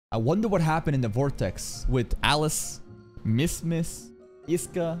I wonder what happened in the vortex with Alice, Mismis,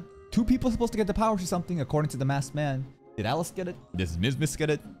 Iska. 2 people supposed to get the powers or something according to the masked man. Did Alice get it? Did Mismis get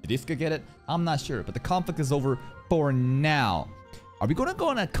it? Did Iska get it? I'm not sure, but the conflict is over for now. Are we gonna go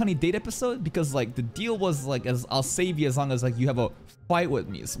on a Cunny date episode? Because like the deal was like, as I'll save you as long as like you have a fight with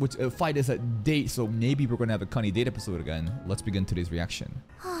me, which a fight is a date, so maybe we're gonna have a Cunny date episode again. Let's begin today's reaction.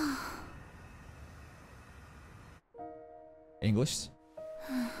 English?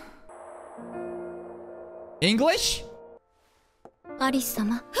 English?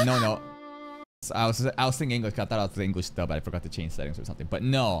 No. So I was thinking English. I thought I was the English dub, but I forgot to change settings or something. But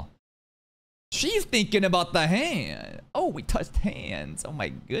no. She's thinking about the hand. Oh, we touched hands. Oh my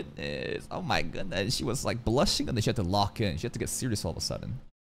goodness. Oh my goodness. She was like blushing and then she had to lock in. She had to get serious all of a sudden.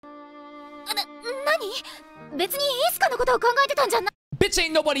 Bitch,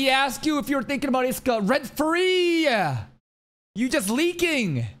 ain't nobody asked you if you were thinking about Iska. Red free. You just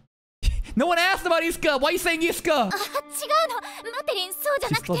leaking. No one asked about Iska. Why are you saying Iska? She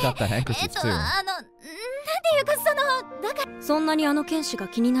still got the handkerchief too. そんなにあの剣士が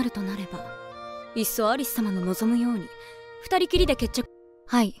気になるとなれば、いっそアリス様の望むように二人きりで決着。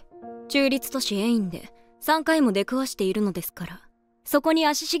はい、中立都市エインで3回も出くわしているのですから、そこに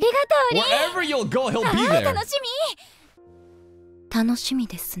足しげがとうね。 Wherever you'll go, he'll be there. 楽しみ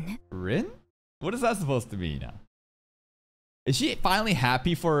ですね。 Rin? What is that supposed to mean? Is she finally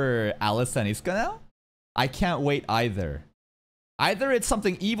happy for Alice and Iska now? I can't wait either. Either it's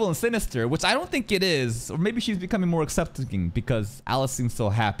something evil and sinister, which I don't think it is, or maybe she's becoming more accepting because Alice seems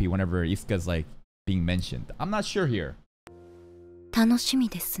so happy whenever Iska's like being mentioned. I'm not sure here. 楽しみ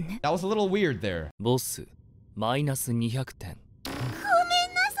ですね。 That was a little weird there. ボス、マイナス200点。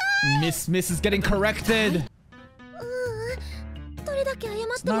Mismis is getting corrected.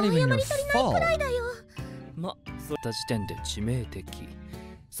 It's not even your fault. ま、そういった時点で致命的。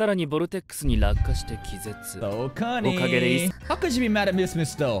さらにボルテックスに落下して気絶。So Cunny. How could you be mad at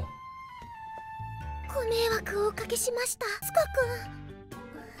Mismis though? ご迷惑をおかけしました。すごく。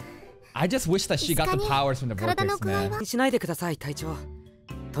I just wish that she got the powers from the vortex, man. しないでください、隊長。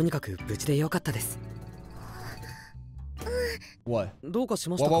とにかく無事でよかったです。What? どうかし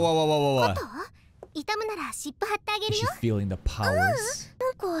ましたか？ What? 痛むなら湿布貼ってあげるよ。 She's feeling the powers.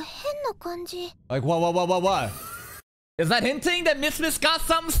 なんか変な感じ。 Like what? Is that hinting that Mismis got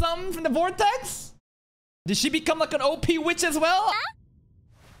something from the vortex? Did she become like an OP witch as well?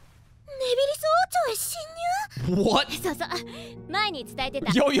 What?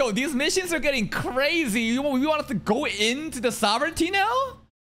 Yo, these missions are getting crazy. You want us to go into the sovereignty now?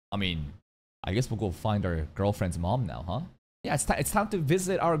 I mean, I guess we'll go find our girlfriend's mom now, huh? Yeah, it's time to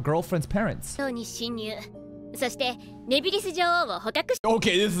visit our girlfriend's parents. Okay,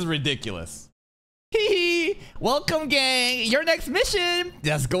 this is ridiculous. Hee. Welcome, gang. Your next mission.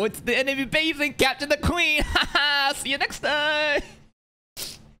 Let's go into the enemy base and capture the queen. Haha. See you next time.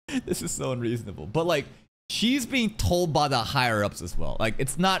 This is so unreasonable. But like, she's being told by the higher ups as well. Like,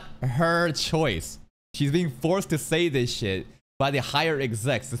 it's not her choice. She's being forced to say this shit by the higher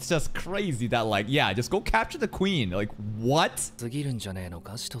execs. It's just crazy that like, yeah, just go capture the queen. Like, what? She's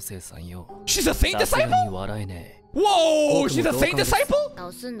a saint disciple? Whoa, she's a saint disciple?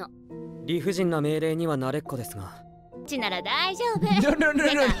 理不尽な命令には慣れっこですが。ちなら大丈夫。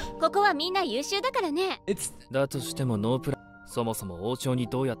ここはみんな優秀だからね。だとしてもノープラン。そもそも王朝に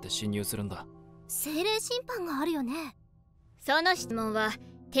どうやって侵入するんだ？精霊審判があるよね。その質問は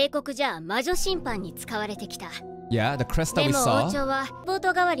帝国じゃ魔女審判に使われてきた。Yeah, the crest that we saw. でも王朝はボー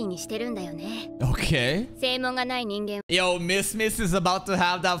ト代わりにしてるんだよね。Okay. 正門がない人間。Yo, Mismis is about to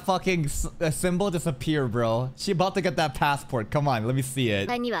have that fucking symbol disappear, bro. She about to get that passport. Come on, let me see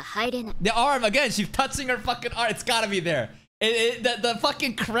it. には入れない。The arm again. She's touching her fucking arm. It's gotta be there. The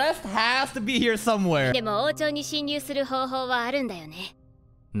fucking crest has to be here somewhere. でも王朝に侵入する方法はあるんだよね。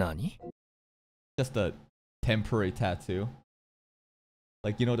何？ Just a temporary tattoo.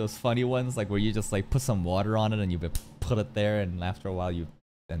 Like, you know those funny ones, like where you just like put some water on it and you put it there, and after a while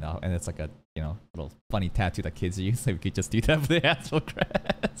and it's like a, you know, little funny tattoo that kids use. So we could just do that for the actual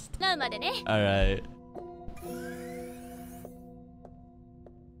crest. All right.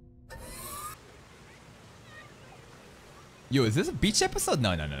 Yo, is this a beach episode?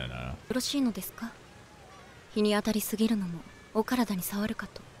 No. よろしいのですか？日に当たりすぎるのもお体に触るか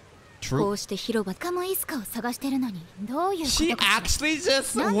と。 True. She actually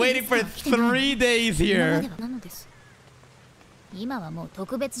just waiting for 3 days here. 今はもう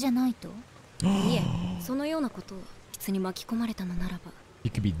特別じゃないと。いえ、そのようなことを質に巻き込まれたのならば。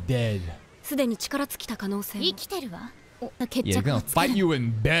You could be dead. すでに力尽きた可能性も。生きてるわ。Yeah, they're gonna fight you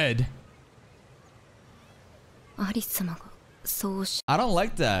in bed. アリス様がそうし I don't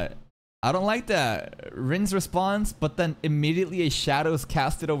like that. I don't like that. Rin's response, but then immediately a shadow is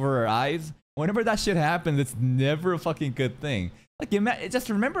casted over her eyes. Whenever that shit happens, it's never a fucking good thing. Like, just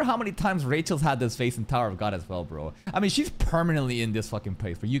remember how many times Rachel's had this face in Tower of God as well, bro. I mean, she's permanently in this fucking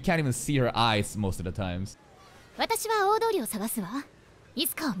place where you can't even see her eyes most of the times. 私は大通りを探すわ。い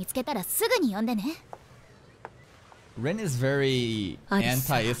つかを見つけたらすぐに呼んでね。Rin is very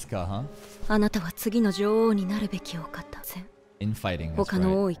anti-Iska, huh? あなたは次の女王になるべきお方。 Infighting, that's 他の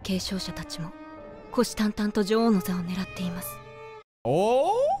right. 王位継承者たちも虎視眈々と女王の座を狙っています。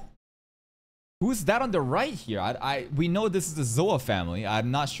 Oh? Who's that on the right here? We know this is the Zoa family. I'm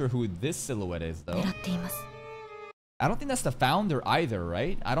not sure who this silhouette is, though. 狙っています。 I don't think that's the founder either,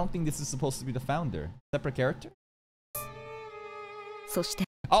 right? I don't think this is supposed to be the founder. Separate character? そして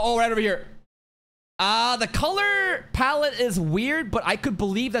Oh, right over here. The color palette is weird, but I could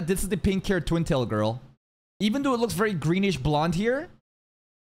believe that this is the pink-haired twin-tail girl. Even though it looks very greenish blonde here.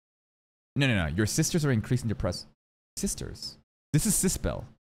 No. Your sisters are increasing their press. Sisters. This is Sispel.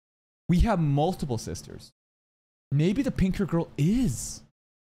 We have multiple sisters. Maybe the pink-haired girl is,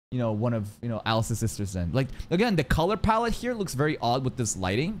 you know, one of, you know, Alice's sisters then. Like, again, the color palette here looks very odd with this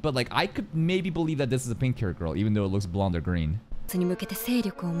lighting, but like, I could maybe believe that this is a pink-haired girl, even though it looks blonde or green. に向けて勢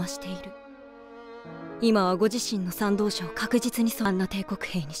力を増している。今はご自身の賛同者を確実にあんな帝国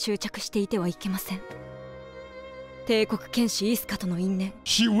兵に執着していてはいけません。帝国剣士イスカとの因縁。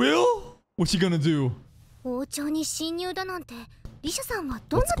 She will? What's she gonna do? 王朝に侵入だなんて、リシャさんは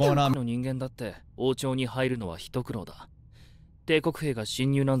どんな手を What's going on? の人間だって王朝に入るのは一苦労だ。帝国兵が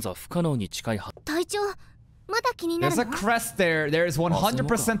侵入なんざ不可能に近いは。隊長、まだ気になる There's の a crest there. There is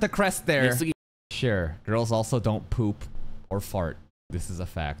 100% a crest there. 寝すぎ Sure, girls also don't poop or fart. This is a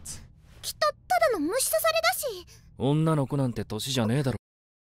fact. きっとただの虫刺されだし。女の子なんて年じゃねえだろ。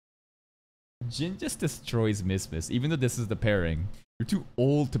 Jin just destroys Mismis, even though this is the pairing. You're too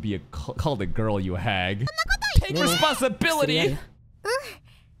old to be called a girl, you hag. Take responsibility!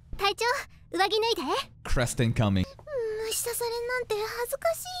 隊長、上着脱いで。 Crest incoming. 虫刺されなんて恥ず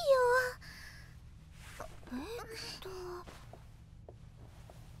かしいよ。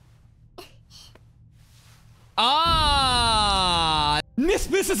Ah!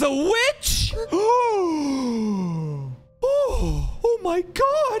 Mismis is a witch! Oh my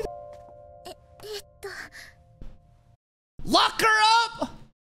god! Lock her up!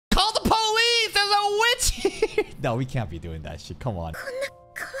 Call the police! There's a witch here! No, we can't be doing that shit. Come on.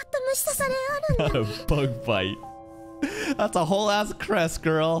 変わった虫刺されあるんだ。 A bug bite. That's a whole ass crest,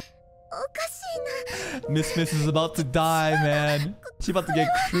 girl. おかしいな。 Mismis is about to die, man. She's about to get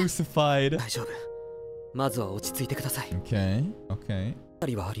crucified. 大丈夫。まずは落ち着いてください。Okay, okay. あ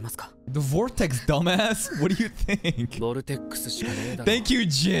りはありますか？ The vortex, dumbass. What do you think? ボルテックスしかねえだろ。 Thank you,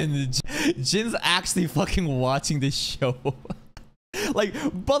 Jin. Jin's actually fucking watching this show. Like,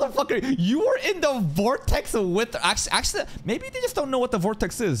 motherfucker, you were in the vortex with... Actually, maybe they just don't know what the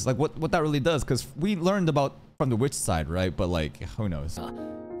vortex is. Like, what that really does. Because we learned about from the witch side, right? But, like, who knows?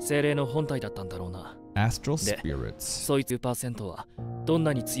 精霊の本体だったんだろうな。 Astral spirits. そいつ 10% はどん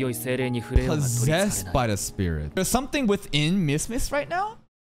なに強い精霊に触れようが取り憑かれない。 Possessed by the spirit. There's something within Mismis right now?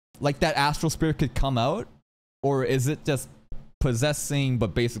 Like that astral spirit could come out? Or is it just possessing,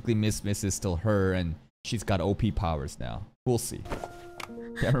 but basically Mismis is still her and she's got OP powers now? We'll see.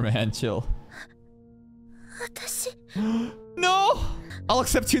 Cameraman, chill. 私、No! I'll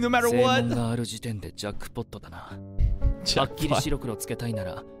accept you no matter 正門 what. がある時点でジャックポットだな。はっきり Jackpot. 白黒つけたいな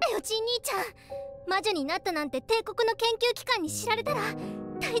らよち兄ちゃん。魔女になったなんて帝国の研究機関に知られたら、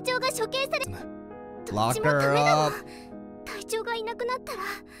隊長が処刑され。どっ Lock ちもダメ her だわ up.。隊長がいなくなったら。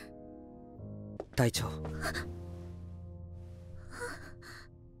隊長。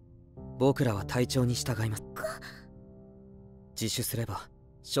僕らは隊長に従います。自首すれば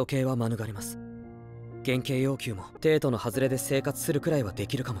処刑は免れます。減刑要求も程度の外れで生活するくらいはで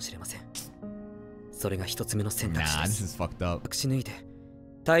きるかもしれません。それが一つ目の選択肢 Nah, で this す。 is fucked up. 隠し抜いて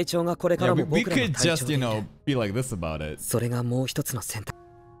隊長がこれか Yeah, ら we も僕らの could 隊 just, 長で you いて know, be like this about it. それがもう一つの選択。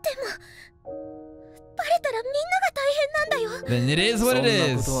バレたらみんなが大変なんだよ。 Then it is そ what ん it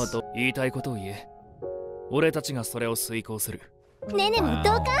なこ is. とは言いたいことを言え。俺たちがそれを遂行する。ねねも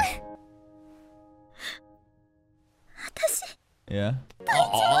同 Wow. 感。私、 Yeah.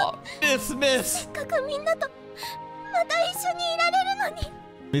 Oh, Mismis! せっかくみんなとまた一緒にいられるのに。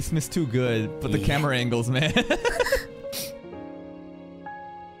 Mismis too good, but the Yeah. camera angles, man.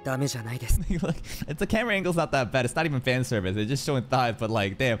 ダメじゃないです。 Look, it's the camera angle's not that bad. It's not even fan service. It's just showing thighs. But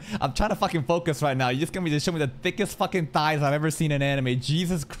like, damn, I'm trying to fucking focus right now. You're just gonna be just showing me the thickest fucking thighs I've ever seen in anime.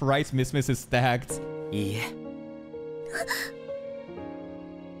 Jesus Christ, Mismis is stacked. いいえ。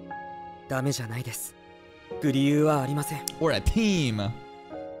ダメじゃないです。く理由はありません。 We're a team.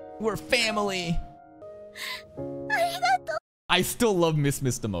 We're family. I still love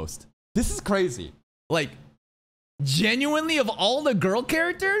Mismis the most. This is crazy. Like, genuinely, of all the girl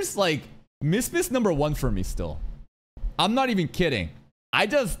characters, like, Mismis #1 for me still. I'm not even kidding. I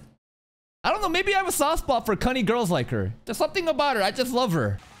don't know, maybe I have a soft spot for cunny girls like her. There's something about her, I just love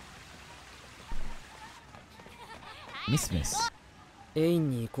her. Mismis. エイン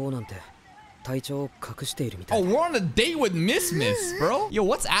に行こうなんて体調を隠しているみた Oh, いで。 we're on a date with Mismis, bro. Yo,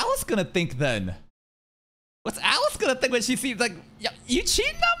 what's Alice gonna think then? What's Alice gonna think when she sees like, you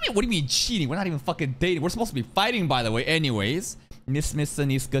cheating on me? What do you mean cheating? We're not even fucking dating. We're supposed to be fighting, by the way. Anyways, Mismis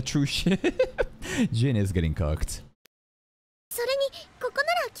and Iska, true shit. Jin is getting cooked. それにここな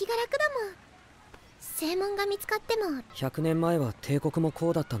ら気が楽だもん。正門が見つかっても100年前は帝国もこ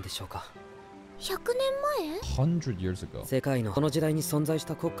うだったんでしょうか。100年前100 years ago. 世界のこの時代に存在し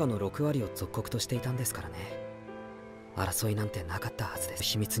た国家の6割を属国としていたんですからね。争いなんてなかったはずです。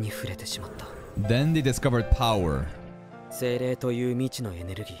秘密に触れてしまった。 Then they discovered power. 精霊という未知のエ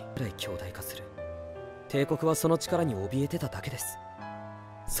ネルギーくらい強大化する。帝国はその力に怯えてただけです。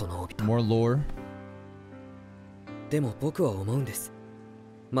その怯え More lore. でも僕は思うんです。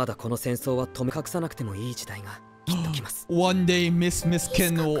まだこの戦争は止め隠さなくてもいい時代がきっと来ます。One day Mismis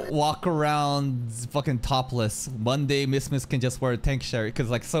can walk around fucking topless. One day Mismis can just wear a tank shirt. Because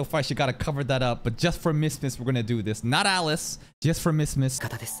like so far she gotta cover that up. But just for Mismis we're gonna do this. Not Alice. Just for Mismis.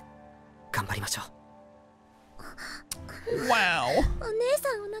 方です。頑張りましょう。 Wow. お姉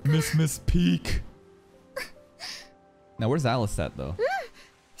さんお腹 Mismis peak. Now where's Alice at though?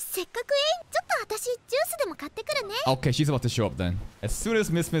 せっかくちょっと私ジュースでも買ってくるね Okay, she's about to show up then. As soon as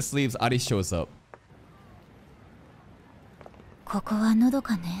Mismis leaves, Ari shows up. ここはのど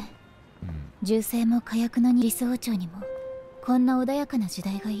かね。銃声も火薬の理想郷にもこんな穏やかな時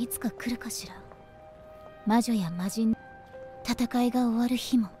代がいつか来るかしら。魔女や魔人戦いが終わる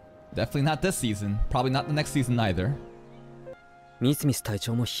日も。 Definitely not this season. Probably not the next season either. ミスミス隊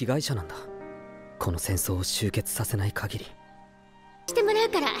長も被害者なんだ。この戦争を終結させない限り。してもらう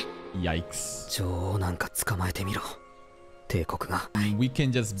から Yikes. 女王なんか捕まえてみろ。帝国が。 We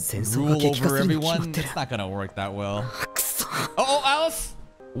can just Senso ruleが激化す over るに決ま everyone. ってる。 It's not gonna work that well. くそ。 Oh, Alice!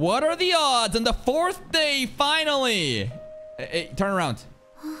 What are the odds on the 4th day finally? Hey, turn around.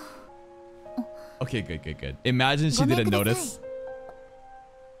 Okay, good. Imagine she didn't notice.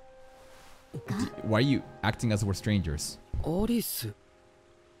 Why are you acting as we're strangers? アリス。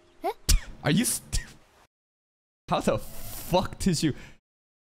 Are you How the fuck did you...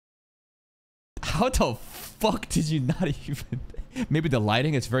 How the fuck did you not even... Maybe the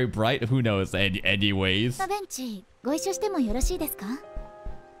lighting is very bright? Who knows? Anyways. ベンチご一緒してもよろしいですか？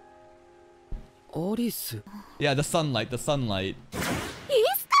アリス。 Yeah, the sunlight. イスタ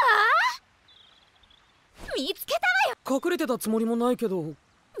ー見つけた隠れてたつもりもないけど。わよ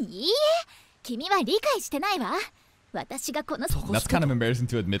いいえ君は理解してないわ私がこの That's kind of embarrassing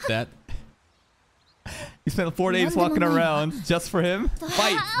to admit that. You spent 4 days walking around just for him?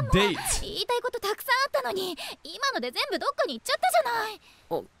 Fight, date. 言いたいことたくさんあったのに今ので全部どっかに行っちゃったじ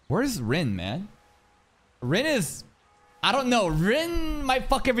ゃない Where's Rin, man? Rin is... I don't know. Rin might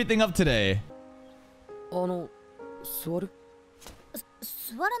fuck everything up today. 座る？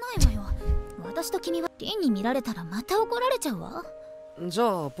座らないわよ私と君はリンに見られたらまた怒られちゃうわじゃ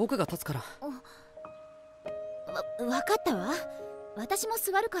あ僕が立つから。わかったわ私も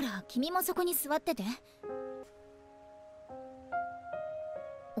座るから君もそこに座ってて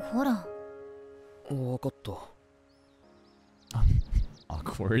ほらわかった。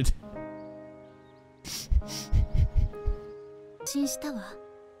Awkward. 安心したわ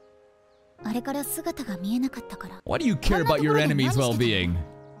あれから姿が見えなかったから Why do you care about your enemy's well-being?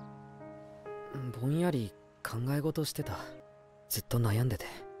 ぼんやり考え事してた。ずっと悩んでて。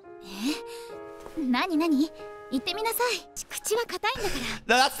なに言ってみなさい口は硬いん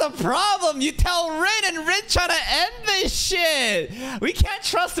だから That's the problem! You tell Rin and Rin try to end this shit! We can't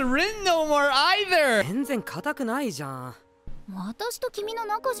trust Rin no more either! 全然硬くないじゃん。私と君の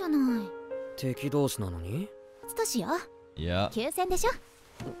仲じゃない敵同士なのに。少しよ Yeah. 休戦でしょ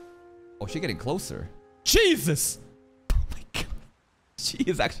Oh, she's getting closer. Jesus! Oh my god. She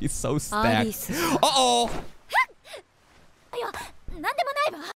is actually so stacked. Uh-oh! いやなんでも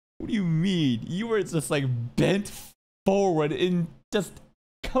ないわ What do you mean? You were just like bent forward and just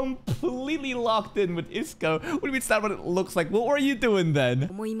completely locked in with Isko. What do you mean it's not what it looks like? What were you doing then?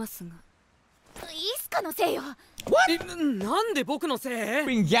 思いますが。イスカのせいよ What? なんで僕のせい？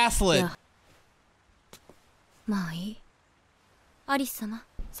 Being gaslit. まあいい。アリス様、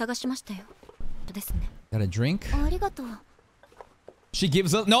探しましたよ。ですね。Got a drink? ありがとう She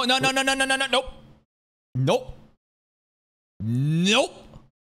gives up. No. Nope. Nope. Nope.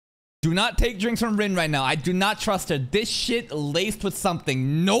 Do not take drinks from Rin right now. I do not trust her. This shit laced with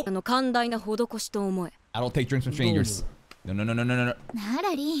something. Nope. 寛大な施しと思え。 I don't take drinks from strangers. No, no, no, no, no, no, no. な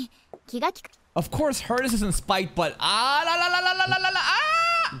らりん気が利く Of course, hers isn't spiked, but ah, la la la la la la la la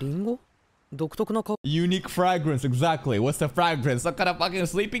ah! リンゴ独特な香 Unique fragrance, exactly. What's the fragrance? Some kind of fucking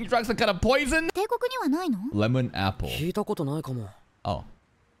sleeping drug, some kind of poison? 帝国にはないの Lemon apple. 聞いたことないかも Oh.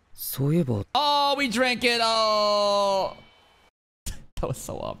 そういえば Oh, we drank it. Oh. That was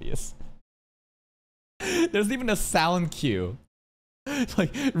so obvious. There's even a sound cue.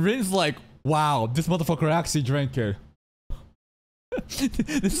 Like, Rin's like, wow, this motherfucker actually drank it.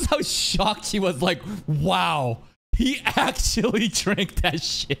 This is how shocked she was. Like, wow, he actually drank that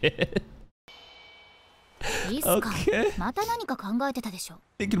shit. いいっすか Okay. また何か考えてたでしょ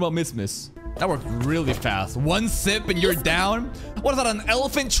Thinking about Mismis. That worked really fast. One sip and you're down? What is that, an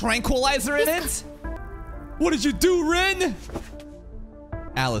elephant tranquilizer in it? What did you do, Rin?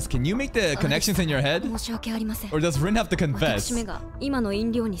 Alice, can you make the connections in your head? 申し訳ありません。 Or does Rin have to confess? 私めが今の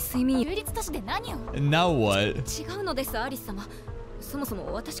飲料に睡眠中立都市で何を And now what? 違うのですアリス様。そもそ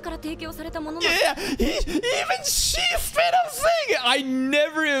も私から提供されたもの Yeah, even she straight up saying it. I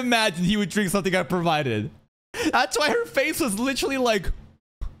never imagined he would drink something I provided. That's why her face was literally like,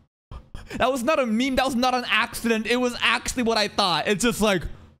 that was not a meme, that was not an accident. It was actually what I thought. It's just like,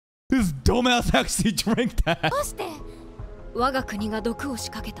 this dumbass actually drank that. どうして我が国が毒を仕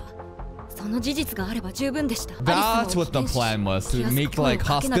掛けた。その事実があれば十分でした。 That's what the plan was, to make like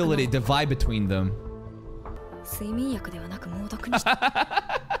hostility divide between them. 睡眠薬ではなく猛毒にし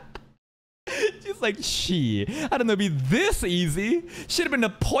た。 She's like, she. I don't know, it'd be this easy. Should have been a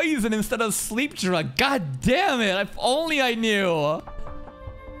poison instead of sleep drug. God damn it. If only I knew.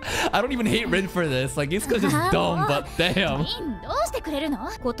 I don't even hate Rin for this. Like, it's just dumb, but damn. リンどうしてくれるの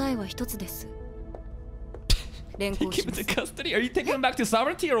答えは一つです。連 Take 行し him ま into す。 custody? Are you taking him back to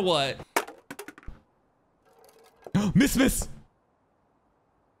sovereignty or what? Mismis!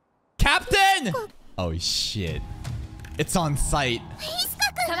 Captain! Oh shit. It's on site.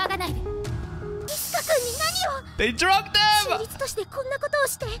 騒がないでイスカ君に何を They drugged 中 them! 立としてこんなことを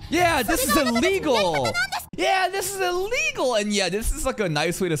して Yeah, this is illegal! Yeah, this is illegal! And yeah, this is like a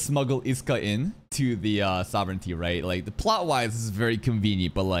nice way to smuggle Iska in to the sovereignty, right? Like, the plot-wise, this is very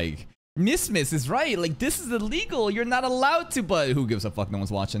convenient, but like, Mismis is right. Like, this is illegal. You're not allowed to, but who gives a fuck? No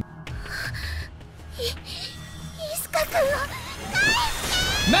one's watching. イスカ君を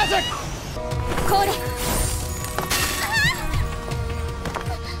Magic! これ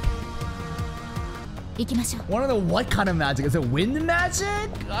行きましょう Wanna know what kind of magic? Is it wind magic?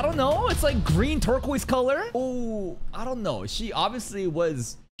 I don't know. It's like green turquoise color. Oh, I don't know. She obviously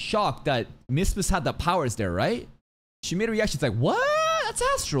was shocked that Mismis had the powers there, right? She made a reaction. She's like, what? That's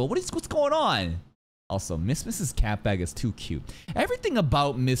astral. What's going on? Also, Mismis's cat bag is too cute. Everything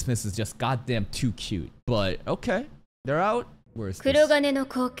about Mismis is just goddamn too cute. But okay, they're out. Where's this? 黒金の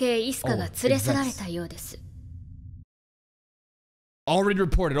後継イスカが連れ去られたようです。 Already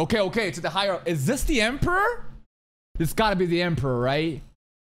reported. Okay, okay. To the higher. Is this the Emperor? This gotta be the Emperor, right?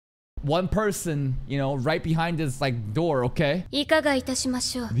 One person, you know, right behind his like door. Okay. いかがいたしま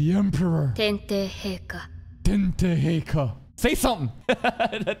しょう。 The Emperor. 天帝陛下。 Tente Heika. Say something.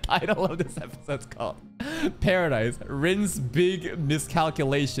 The title of this episode's called Paradise. Rin's big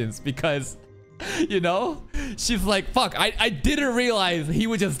miscalculations because, you know, she's like, fuck, I didn't realize he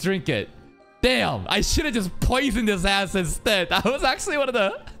would just drink it. Damn, I should have just poisoned his ass instead. That was actually one of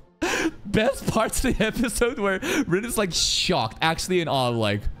the best parts of the episode where Rin is like shocked, actually in awe,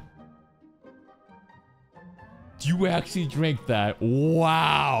 like, you actually drank that?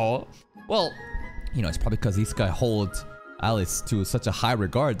 Wow. Well, you know, it's probably because this guy holds Alice to such a high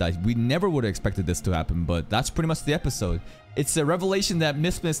regard that we never would have expected this to happen, but that's pretty much the episode. It's a revelation that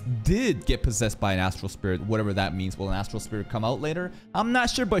Mismis did get possessed by an astral spirit, whatever that means. Will an astral spirit come out later? I'm not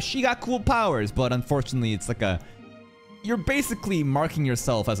sure, but she got cool powers, but unfortunately, it's like a... You're basically marking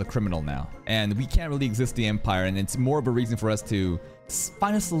yourself as a criminal now, and we can't really exist the Empire, and it's more of a reason for us to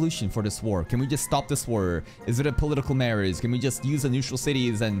find a solution for this war. Can we just stop this war? Is it a political marriage? Can we just use the neutral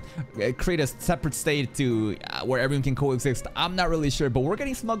cities and create a separate state to where everyone can coexist? I'm not really sure, but we're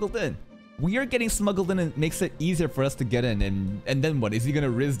getting smuggled in. We are getting smuggled in, and it makes it easier for us to get in. And then what? Is he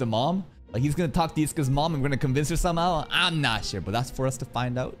gonna riz the mom? Like, he's gonna talk to Iska's mom and we're gonna convince her somehow? I'm not sure, but that's for us to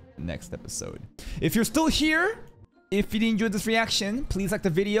find out next episode. If you're still here, if you enjoyed this reaction, please like the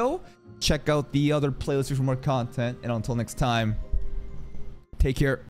video. Check out the other playlists for more content. And until next time, take care.